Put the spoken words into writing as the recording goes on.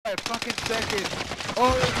fucking second.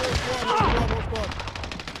 Oh, there's squad.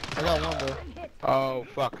 I got one, bro. Oh,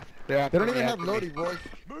 fuck. They don't even have loading, boys.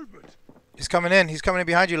 Movement. He's coming in. He's coming in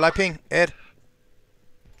behind you. Light ping. Ed.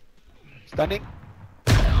 Stunning.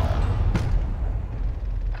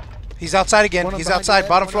 He's outside again. One He's behind outside. you,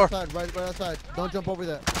 Bottom one floor. Outside, right outside. Don't jump over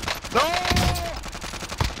that. No!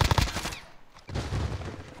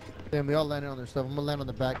 Damn, we all landed on their stuff. I'm gonna land on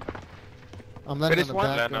the back. I'm landing Finish on the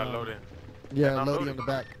one. back. Land on loading. Yeah, Land on loading loading. on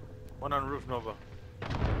the back. One on roof, Nova.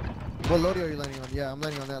 What loading are you landing on? Yeah, I'm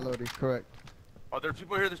landing on that loading. Correct. Oh, there's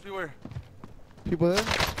people here. There's people here. People there?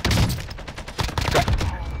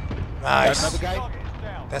 Nice. Another guy.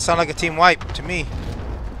 That sounded like a team wipe to me.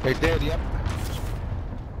 Right there, yep.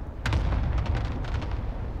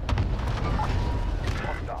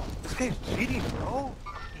 This guy's cheating, bro.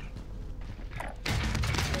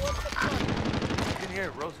 He's in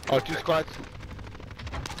here, Rose. Oh, 2 squads.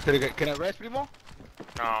 Can I rest people?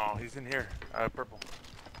 No, he's in here. Purple.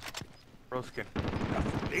 Roskin.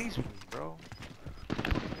 That's lazy, bro.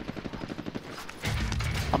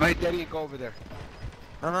 I'm gonna hit Daddy and go over there.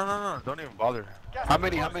 No. Don't even bother. How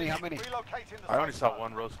many? I only saw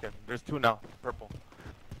one Roskin. There's 2 now. Purple.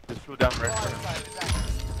 Just flew down right there.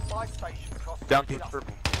 Down to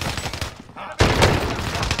purple.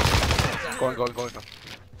 Going.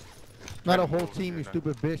 Not a whole team, you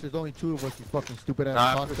stupid bitch. There's only 2 of us, you fucking stupid ass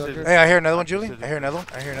Nah, cocksucker. Hey, I hear another one, Julie. I hear another one.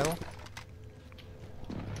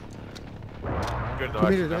 Good 2 though.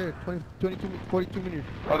 meters, right here. 22, 42 meters.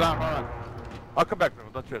 Hold on. I'll come back, bro.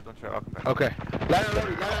 Don't trip. I'll come back. Okay. Land on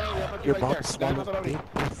Lodi. I'm Your right box there. Land on the Lodi.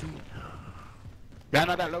 Land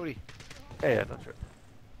on that Lodi. Yeah, don't trip.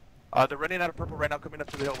 They're running out of purple right now, coming up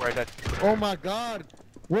to the hill where I died. Oh my god.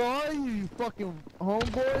 Where are you, you fucking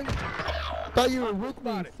homeboy? Thought you were with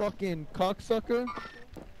me, fucking cocksucker.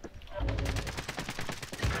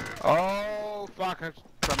 Oh, fuck. I'm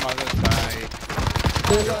from the other side.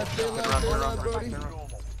 Stay alive, Brody.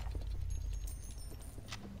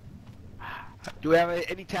 Do we have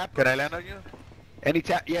any tap? Can I land on you? Any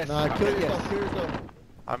tap? Yes. Nah, kill yourself, kill yourself.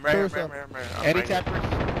 I'm right here. Any tappers?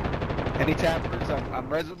 Any tappers? I'm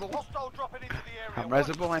resible. I'm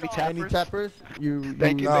resible. Any tappers? Any tappers?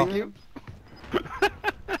 Thank you.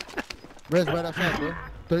 Res right outside, bro.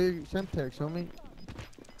 30 Semtex, homie.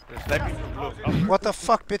 They're sniping from blue. What the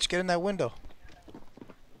fuck, bitch? Get in that window.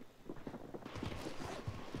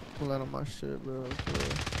 Pull out of my shit, bro.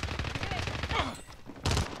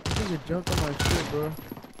 You jumped on my shit, bro.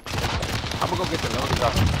 I'm gonna go get the loaders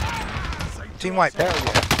off. Team wipe. Hell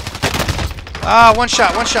yeah. Ah, one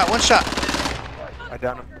shot. I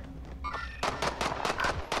down him.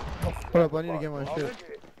 Hold up, I need to get my shit.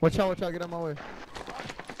 Watch out, get out of my way.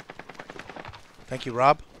 Thank you,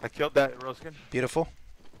 Rob. I killed that Roskin. Beautiful.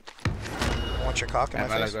 I want your cock in my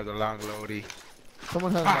I face. got the long loady.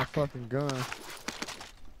 Someone has my fucking gun.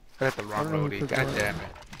 I got the wrong loady. God damn it.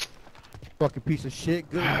 Fucking piece of shit.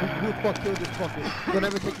 Good. Who the fuck killed this fucking? Don't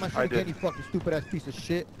ever take my shit I again, did. you fucking stupid ass piece of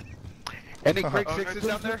shit. Any break sixes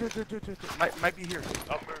down there? Might be here.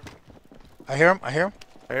 I hear him. I hear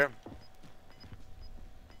him.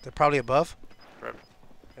 They're probably above.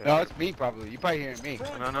 Yeah. No, it's me probably. You probably hearing me.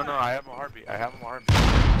 No. I have a heartbeat. Oh,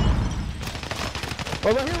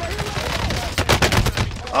 right here.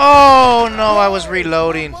 Oh no, I was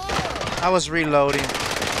reloading. Oh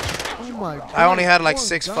my god. I only had like poor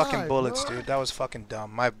 6 guy, fucking bullets, bro. dude. That was fucking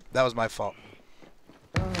dumb. That was my fault.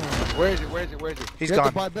 Where is it? He's You have gone.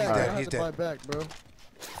 to buy back. He's I dead. have He's to buy dead. back, bro.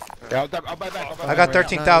 Yeah, I'll buy back. I got Nah,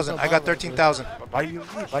 13,000. nah, I got nah, 13,000. Buy you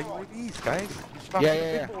these, guys.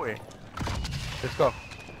 Yeah. Big boy. Let's go.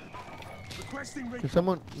 Can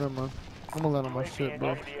someone? Never mind. I'm gonna land on my shit,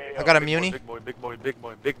 bro. I got a muni. Big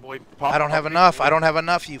boy. I don't have enough.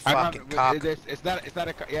 You fucking cock. It's not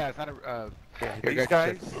a. Yeah, it's not a. Here, These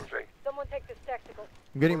guys. Someone take this tactical.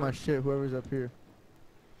 I'm getting my shit. Whoever's up here.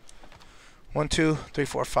 1, 2, 3,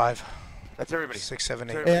 4, 5, That's everybody. 6, 7,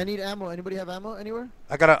 8. Hey, I need ammo. Anybody have ammo anywhere?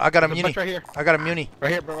 I got a There's a muni. bunch right here. I got a muni.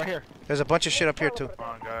 Right here, bro. Right here. There's a bunch of shit up here too. Come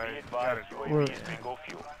on, guys. Where?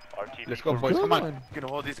 Let's go, boys. Come on. You can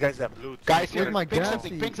hold these guys that blue. Guys, Where's here. my Ping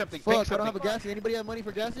gassy? something. Fuck, I don't have a gassy. Anybody have money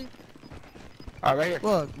for gassy? Alright, right here.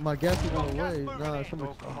 Fuck, my gassy went away. Nah,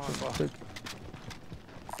 somebody. Come on, boss.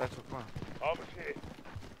 That's what, come on. Oh shit.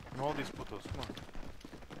 Hold these putos, come on.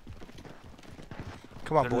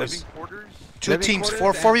 Come on, They're boys. living quarters? 2 living teams.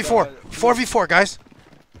 quarters 4v4. and, 4v4, guys.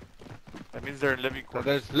 That means they're in living So quarters.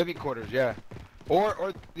 there's living quarters, yeah.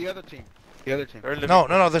 Or the other team. They're living No.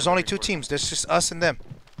 quarters. There's only Living 2 quarters. teams. There's just us and them.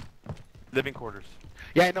 Living quarters.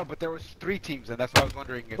 Yeah, I know, but there was 3 teams, and that's why I was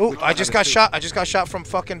wondering if. Oh, which I one just of got the two. shot. I just got shot from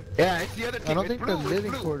fucking. Yeah, it's the other team. I don't It's think blue, they're it's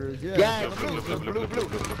living blue. quarters. Yeah. Yeah, it's blue.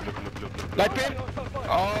 Light pin.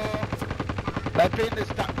 Oh, That pin is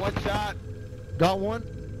one shot. Got one.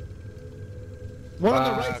 One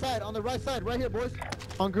on the Fuck. right side, right here, boys.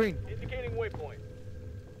 On green. Indicating waypoint.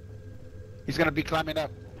 He's gonna be climbing up.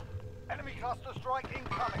 Enemy cluster strike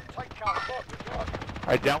incoming. Take cover.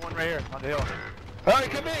 Alright, down one right here on the hill. Alright,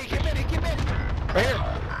 come in. Right here.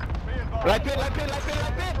 Light pin.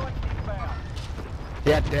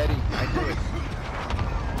 Yeah, daddy. I knew it.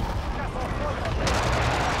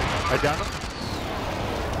 I down him.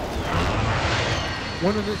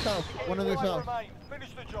 One in this house.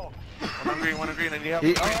 Finish the job. One on green, and you have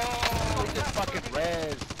He just fucking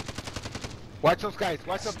res. Watch those guys.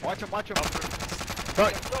 Watch them.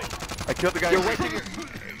 Right. I killed the guy. You're wasting your...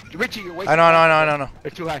 Richie, you're wasting... I know. They're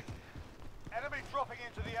too high. Enemy dropping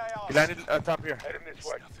into the AR. He landed top here. Heading this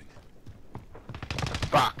way.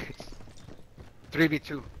 Fuck.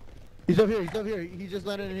 3v2. He's up here. He just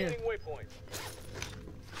landed in here. Indicating waypoint.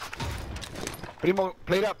 Primo,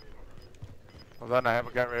 plate up. Hold on, I have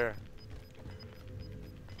a guy right here.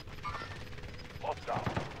 Hostile.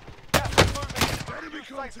 Gas is moving. Enemy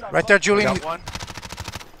contact. Right there, I Julian. got one.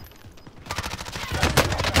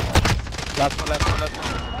 Last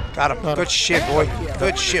one. Got him. Good shit, boy.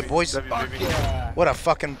 Good shit, boys. Fuck yeah. What a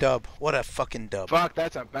fucking dub. Fuck,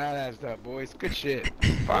 that's a badass dub, boys. Good shit.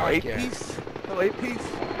 Fuck Eight yeah. piece. Little 8 piece.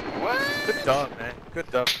 What? Good dub, man. Good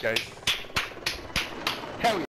dub, guys.